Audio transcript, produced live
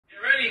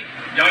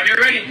Y'all get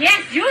ready?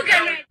 Yes, you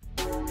get ready.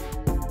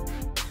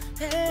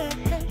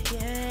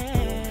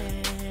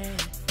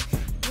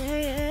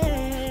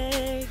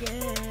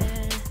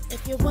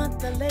 If you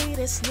want the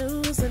latest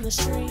news in the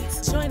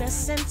streets, join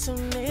us and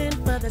tune in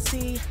for the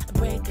tea.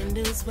 Breaking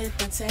news with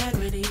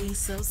integrity.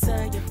 So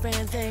tell your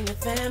friends and your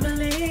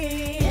family.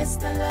 It's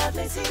the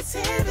Lovelyti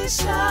TV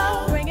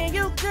show, bringing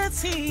you good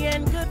tea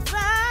and good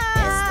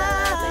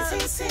vibes.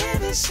 It's the Lovelyti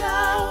TV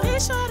show. Be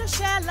sure to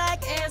share,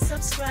 like, and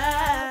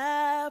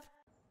subscribe.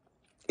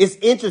 It's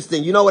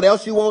interesting. You know what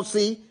else you won't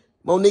see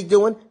Monique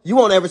doing? You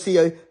won't ever see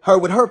her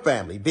with her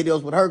family,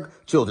 videos with her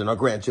children or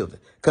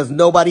grandchildren, because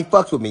nobody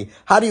fucks with me.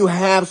 How do you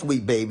have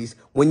sweet babies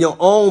when your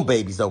own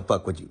babies don't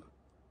fuck with you?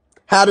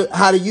 How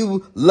do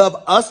you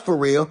love us for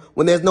real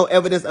when there's no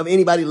evidence of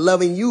anybody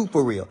loving you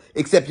for real,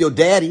 except your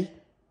daddy,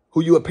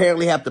 who you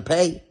apparently have to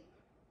pay?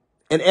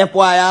 And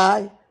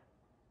FYI,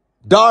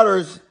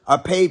 daughters are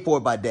paid for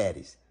by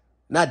daddies,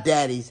 not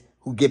daddies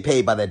who get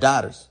paid by their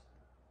daughters.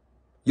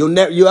 You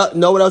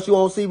know what else you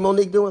won't see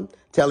Monique doing?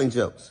 Telling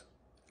jokes.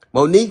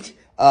 Monique,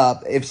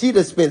 if she'd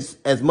have spent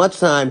as much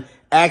time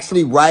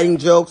actually writing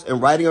jokes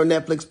and writing her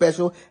Netflix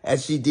special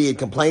as she did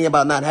complaining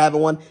about not having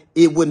one,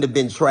 it wouldn't have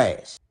been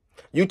trash.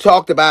 You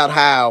talked about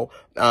how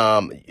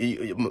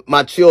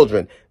my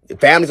children,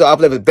 families are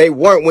uplifted. They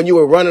weren't when you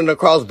were running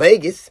across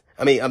Vegas.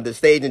 I mean, the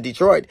stage in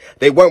Detroit.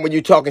 They weren't when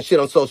you talking shit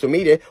on social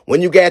media.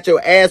 When you got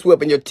your ass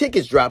whipped and your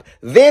tickets dropped,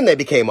 then they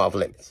became off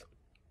limits.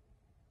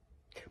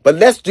 But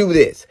let's do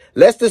this.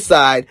 Let's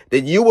decide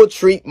that you will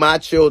treat my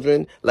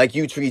children like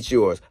you treat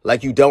yours,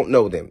 like you don't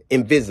know them,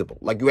 invisible,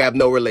 like you have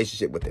no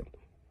relationship with them,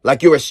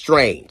 like you're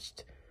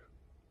estranged,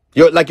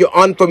 like you're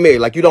unfamiliar,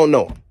 like you don't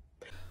know them.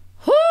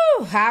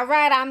 Whew, all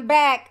right, I'm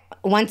back.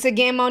 Once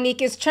again,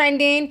 Monique is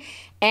trending,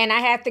 and I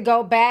have to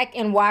go back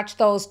and watch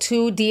those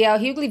 2 DL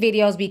Hughley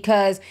videos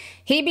because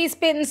he be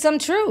spitting some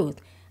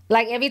truth.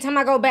 Like, every time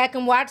I go back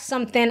and watch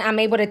something, I'm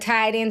able to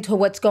tie it into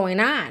what's going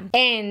on.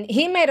 And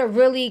he made a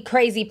really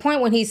crazy point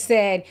when he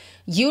said,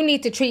 you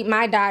need to treat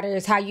my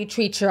daughters how you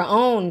treat your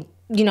own,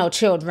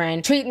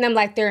 children. Treating them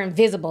like they're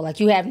invisible, like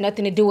you have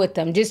nothing to do with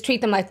them. Just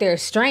treat them like they're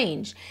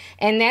estranged.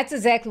 And that's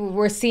exactly what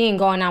we're seeing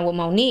going on with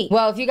Monique.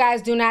 Well, if you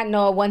guys do not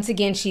know, once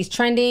again, she's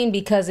trending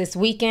because this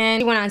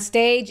weekend she went on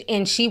stage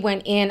and she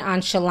went in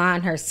on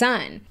Shalon, her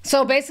son.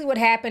 So basically what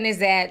happened is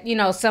that,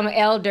 some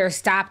elder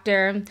stopped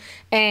her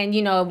and,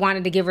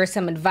 wanted to give her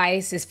some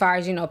advice as far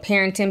as,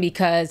 parenting,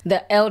 because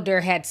the elder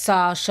had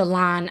saw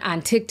Shalon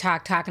on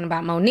TikTok talking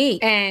about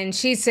Monique. And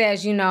she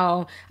says,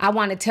 I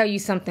want to tell you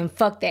something,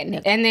 fuck that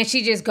nigga. And then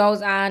she just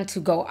goes on to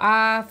go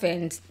off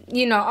and,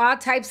 all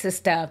types of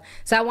stuff.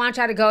 So I want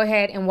y'all to go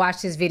ahead and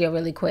watch this video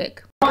really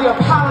quick. I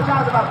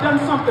apologize if I've done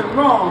something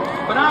wrong,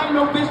 but I ain't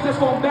no bitch that's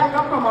gonna back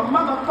up from a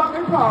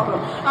motherfucking problem.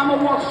 I'm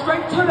gonna walk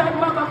straight to that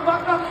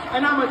motherfucker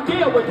and I'm gonna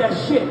deal with that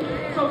shit.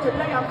 So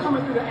today I'm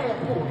coming through the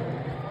airport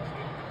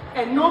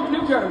at Newark,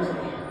 New Jersey.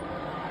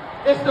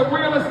 It's the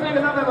realest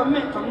niggas I've ever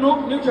met from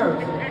Newark, New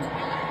Jersey.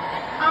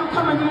 I'm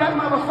coming through that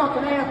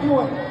motherfucking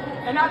airport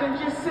and I done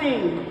just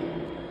seen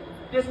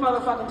this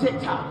motherfucking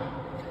TikTok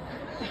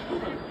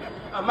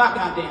of my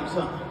goddamn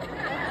son.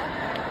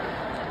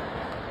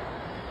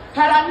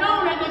 Had I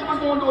known that nigga was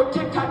going to do a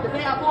TikTok the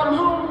day I brought him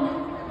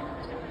home,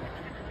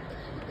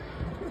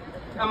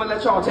 I'm going to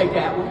let y'all take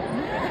that one.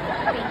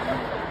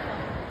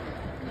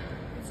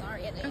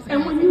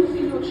 And when you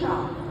see your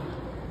child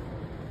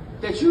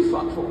that you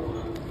fuck for,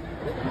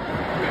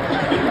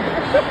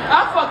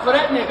 I fucked for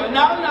that nigga,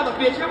 not another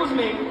bitch, it was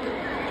me.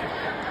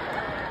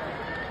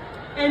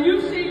 And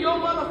you see your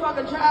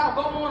motherfucking child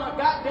go on a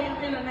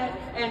goddamn internet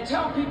and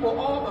tell people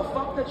all the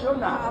fuck that you're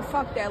not. Oh,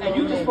 fuck that and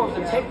you just supposed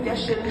to take that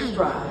shit in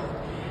stride.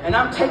 And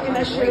I'm taking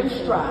that shit in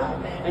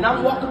stride. And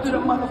I'm walking through the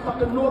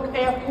motherfucking Newark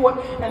airport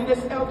and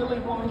this elderly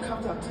woman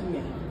comes up to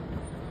me.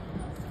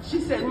 She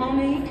said,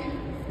 Monique.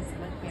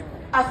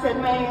 I said,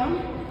 ma'am.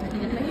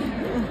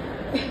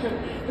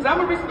 Because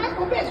I'm a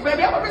respectful bitch,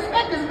 baby. I'm a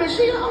respect this bitch.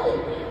 She old.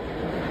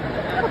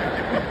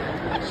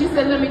 She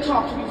said, let me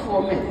talk to you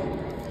for a minute.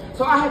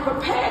 So I had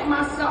prepared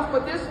myself for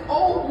this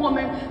old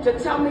woman to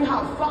tell me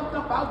how fucked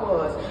up I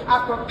was.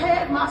 I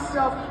prepared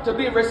myself to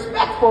be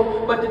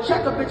respectful, but to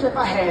check a bitch if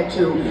I had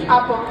to.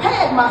 I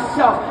prepared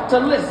myself to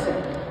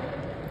listen.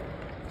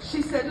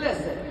 She said,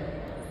 listen,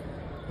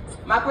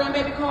 my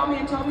grandbaby called me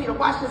and told me to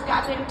watch this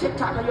goddamn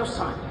TikTok of your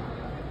son.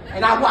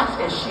 And I watched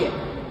that shit.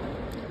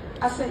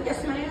 I said,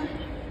 yes, ma'am.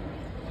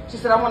 She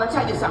said, I want to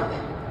tell you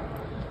something.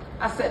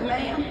 I said,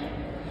 ma'am.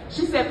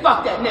 She said,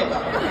 fuck that nigga.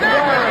 I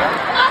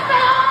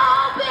said,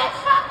 oh, bitch,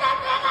 fuck that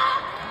nigga.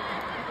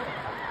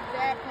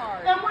 That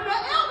part. And when the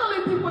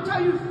elderly people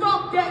tell you,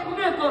 fuck that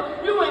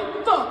nigga, you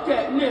ain't fuck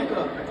that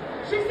nigga.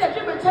 She said,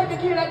 you been taking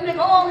care of that nigga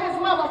all his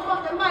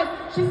motherfucking life.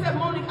 She said,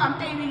 Monique,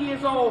 I'm 80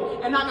 years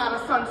old, and I got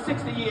a son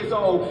 60 years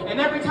old. And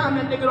every time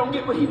that nigga don't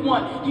get what he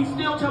want, he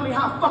still tell me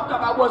how fucked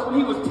up I was when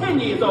he was 10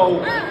 years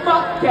old.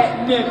 Fuck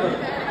that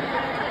nigga.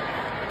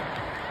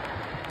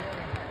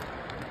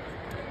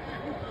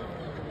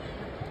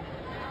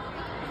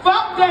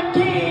 Fuck them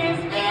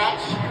kids,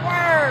 bitch.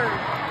 Word.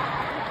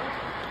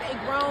 They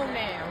grown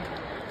now.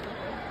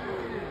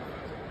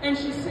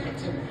 thing she said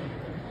to me.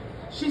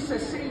 She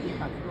said, see,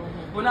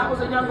 when I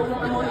was a younger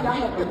woman, Monique, I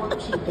had to work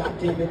too,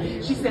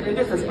 goddammit. She said, and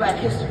this is Black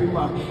History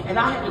Month, and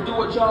I had to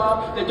do a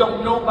job that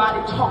don't nobody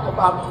talk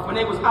about. When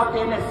they was out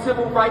there in that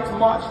civil rights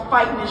march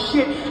fighting and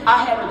shit,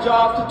 I had a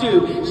job to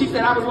do. She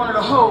said, I was one of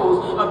the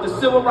hoes of the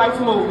civil rights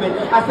movement.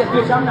 I said,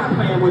 bitch, I'm not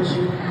playing with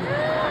you.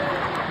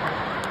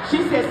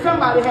 She said,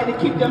 somebody had to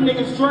keep them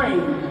niggas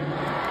drained.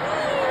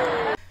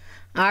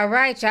 All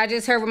right, y'all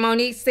just heard what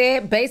Monique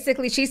said.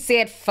 Basically, she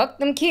said, fuck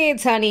them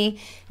kids, honey.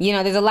 You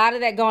know, there's a lot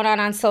of that going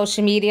on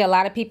social media. A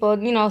lot of people,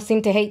 you know,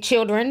 seem to hate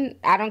children.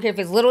 I don't care if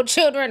it's little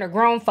children or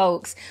grown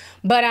folks.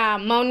 But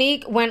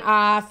Monique went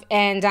off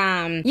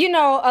and, you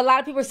know, a lot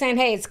of people are saying,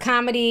 hey, it's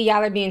comedy.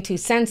 Y'all are being too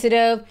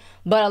sensitive.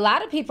 But a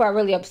lot of people are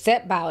really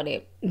upset about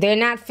it. They're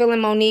not feeling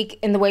Monique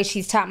in the way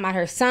she's talking about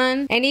her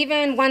son. And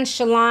even when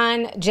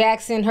Shalon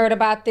Jackson heard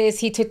about this,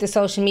 he took to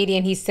social media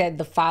and he said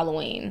the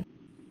following.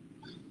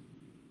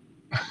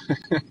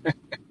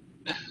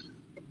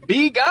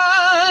 Be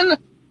gone,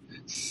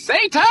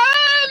 Satan!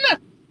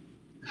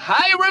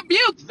 I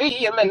rebuke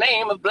thee in the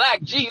name of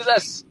Black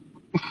Jesus.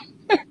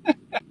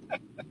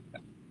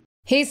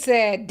 He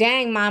said,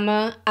 dang,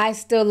 mama, I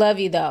still love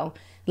you, though.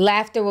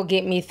 Laughter will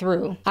get me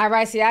through. All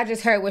right, so y'all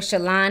just heard what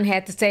Shalon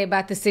had to say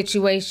about the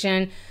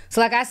situation.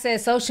 So like I said,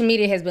 social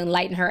media has been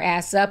lighting her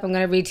ass up. I'm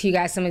going to read to you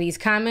guys some of these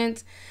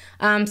comments.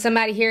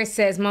 Somebody here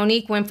says,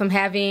 Monique went from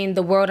having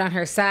the world on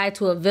her side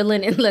to a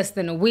villain in less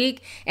than a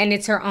week, and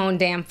it's her own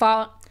damn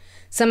fault.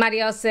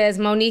 Somebody else says,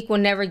 Monique will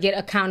never get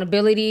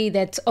accountability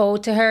that's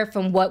owed to her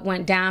from what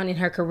went down in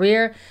her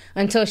career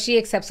until she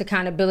accepts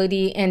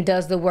accountability and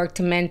does the work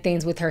to mend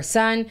things with her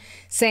son.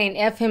 Saying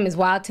F him is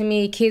wild to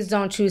me. Kids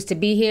don't choose to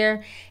be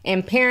here,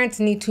 and parents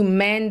need to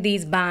mend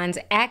these bonds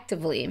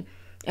actively.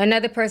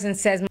 Another person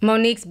says,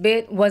 Monique's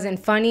bit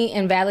wasn't funny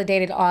and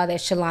validated all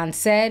that Shalon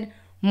said.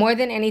 More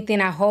than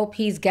anything, I hope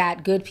he's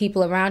got good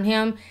people around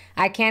him.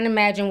 I can't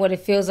imagine what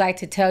it feels like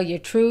to tell your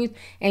truth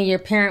and your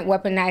parent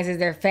weaponizes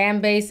their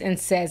fan base and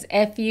says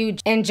F you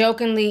and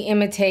jokingly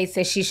imitates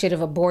that she should have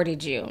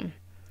aborted you.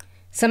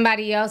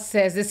 Somebody else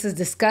says this is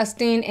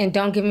disgusting and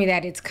don't give me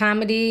that it's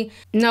comedy.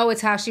 No, it's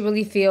how she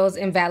really feels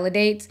and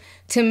validates.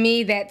 To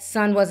me, that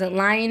son wasn't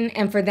lying,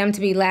 and for them to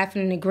be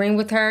laughing and agreeing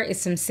with her is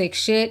some sick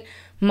shit.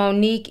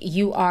 Monique,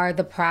 you are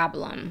the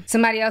problem.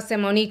 Somebody else said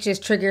Monique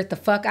just triggered the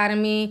fuck out of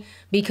me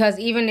because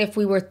even if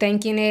we were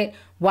thinking it,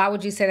 why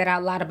would you say that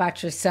out loud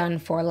about your son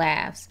for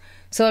laughs?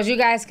 So as you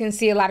guys can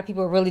see, a lot of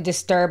people are really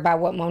disturbed by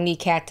what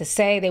Monique had to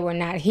say. They were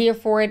not here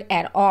for it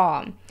at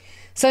all.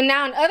 So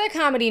now in other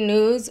comedy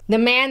news, the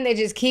man that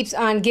just keeps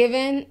on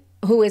giving,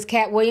 who is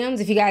Katt Williams,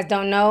 if you guys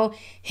don't know,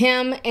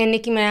 him and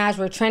Nicki Minaj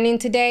were trending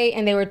today,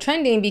 and they were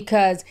trending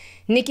because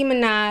Nicki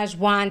Minaj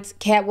wants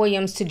Katt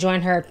Williams to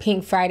join her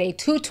Pink Friday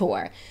 2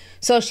 tour.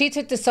 So she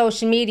took to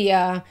social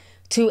media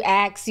to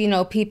ask, you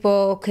know,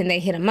 people, can they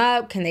hit him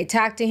up? Can they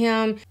talk to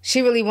him?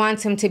 She really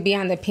wants him to be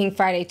on the Pink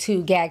Friday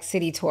 2 Gag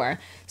City tour.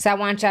 So I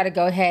want y'all to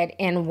go ahead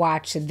and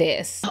watch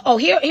this. Oh,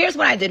 here's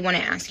what I did want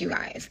to ask you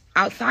guys.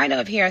 Outside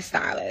of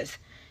hairstylists,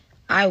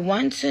 I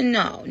want to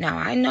know. Now,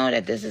 I know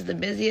that this is the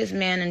busiest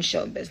man in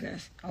show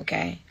business,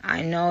 okay?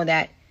 I know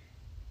that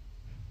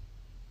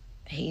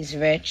he's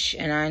rich,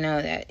 and I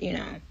know that, you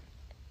know,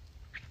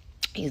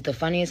 he's the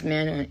funniest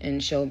man in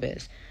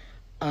showbiz.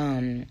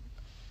 Can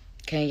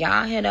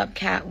y'all hit up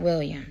Katt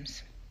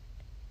Williams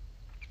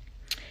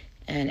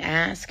and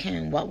ask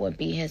him what would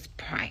be his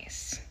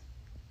price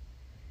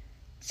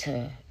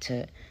to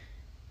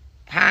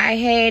hi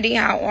Haiti,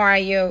 how are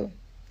you,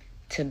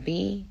 to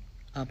be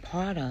a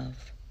part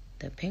of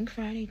the Pink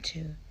Friday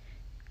 2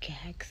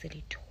 Gag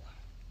City tour?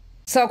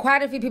 So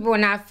quite a few people were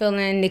not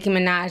feeling Nicki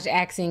Minaj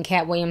asking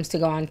Katt Williams to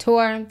go on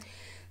tour.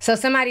 So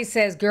somebody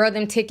says, girl,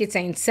 them tickets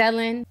ain't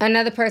selling.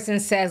 Another person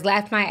says,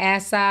 laugh my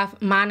ass off.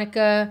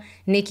 Monica,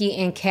 Nicki,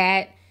 and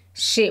Katt.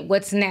 Shit,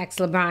 what's next?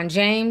 LeBron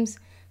James?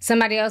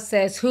 Somebody else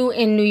says, who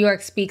in New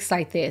York speaks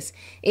like this?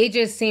 It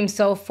just seems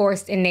so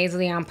forced and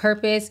nasally on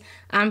purpose.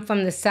 I'm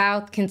from the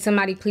South. Can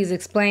somebody please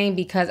explain?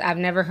 Because I've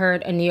never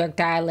heard a New York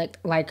dialect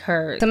like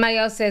hers. Somebody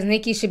else says,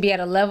 Nicki should be at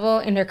a level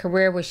in her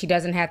career where she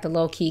doesn't have to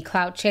low-key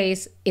clout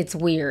chase. It's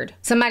weird.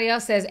 Somebody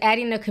else says,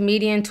 adding a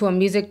comedian to a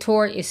music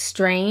tour is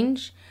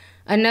strange.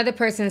 Another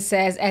person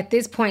says, at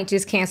this point,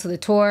 just cancel the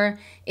tour.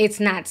 It's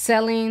not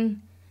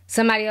selling.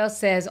 Somebody else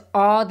says,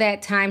 all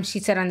that time she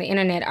said on the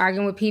internet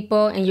arguing with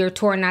people and your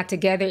tour not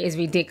together is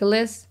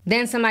ridiculous.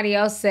 Then somebody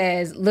else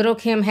says, Little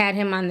Kim had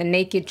him on the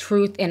Naked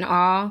Truth and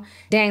all.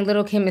 Dang,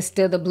 Little Kim is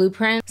still the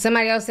blueprint.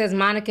 Somebody else says,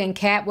 Monica and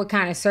Katt, what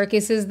kind of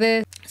circus is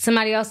this?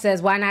 Somebody else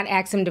says, why not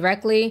ask him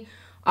directly?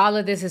 All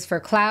of this is for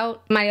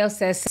clout. Somebody else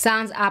says,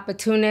 sounds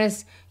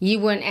opportunist. You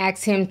wouldn't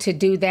ask him to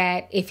do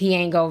that if he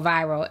ain't go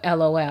viral,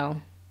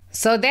 LOL.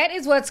 So that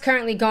is what's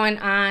currently going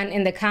on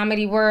in the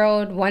comedy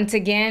world. Once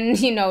again,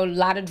 you know, a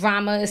lot of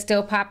drama is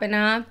still popping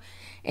up.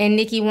 And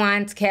Nicki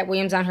wants Katt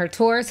Williams on her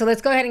tour. So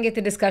let's go ahead and get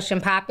the discussion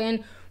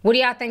popping. What do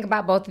y'all think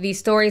about both of these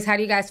stories? How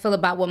do you guys feel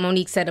about what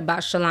Monique said about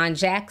Shalon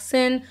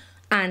Jackson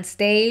on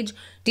stage?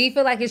 Do you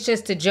feel like it's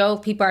just a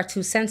joke, people are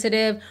too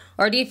sensitive?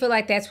 Or do you feel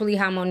like that's really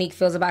how Monique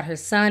feels about her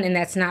son and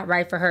that's not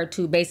right for her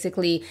to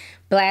basically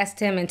blast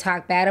him and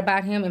talk bad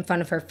about him in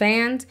front of her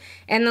fans?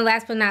 And then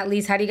last but not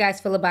least, how do you guys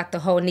feel about the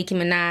whole Nicki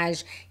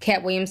Minaj,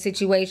 Katt Williams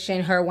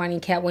situation, her wanting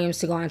Katt Williams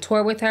to go on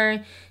tour with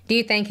her? Do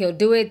you think he'll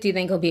do it? Do you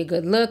think it'll be a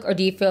good look? Or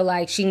do you feel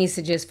like she needs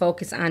to just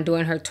focus on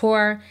doing her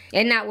tour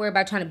and not worry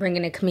about trying to bring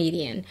in a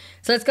comedian?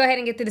 So let's go ahead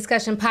and get the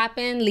discussion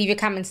popping. Leave your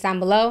comments down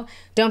below.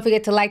 Don't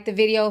forget to like the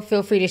video.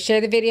 Feel free to share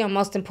the video. And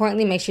most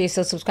importantly, make sure you're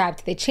still subscribed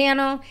to the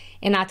channel.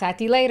 And I'll talk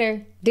to you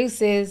later.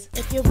 Deuces.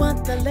 If you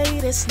want the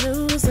latest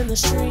news in the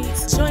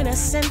streets, join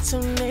us and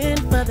tune in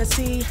for the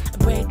tea.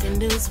 Breaking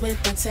news with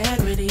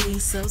integrity.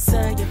 So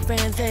tell your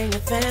friends and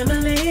your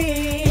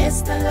family.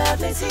 It's the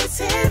Lovelyti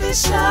TV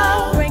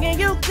show, bringing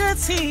you good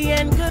tea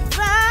and good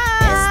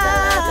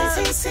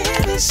vibes. It's the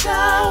Lovelyti TV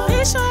show.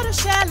 Be sure to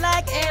share,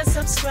 like, and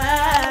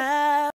subscribe.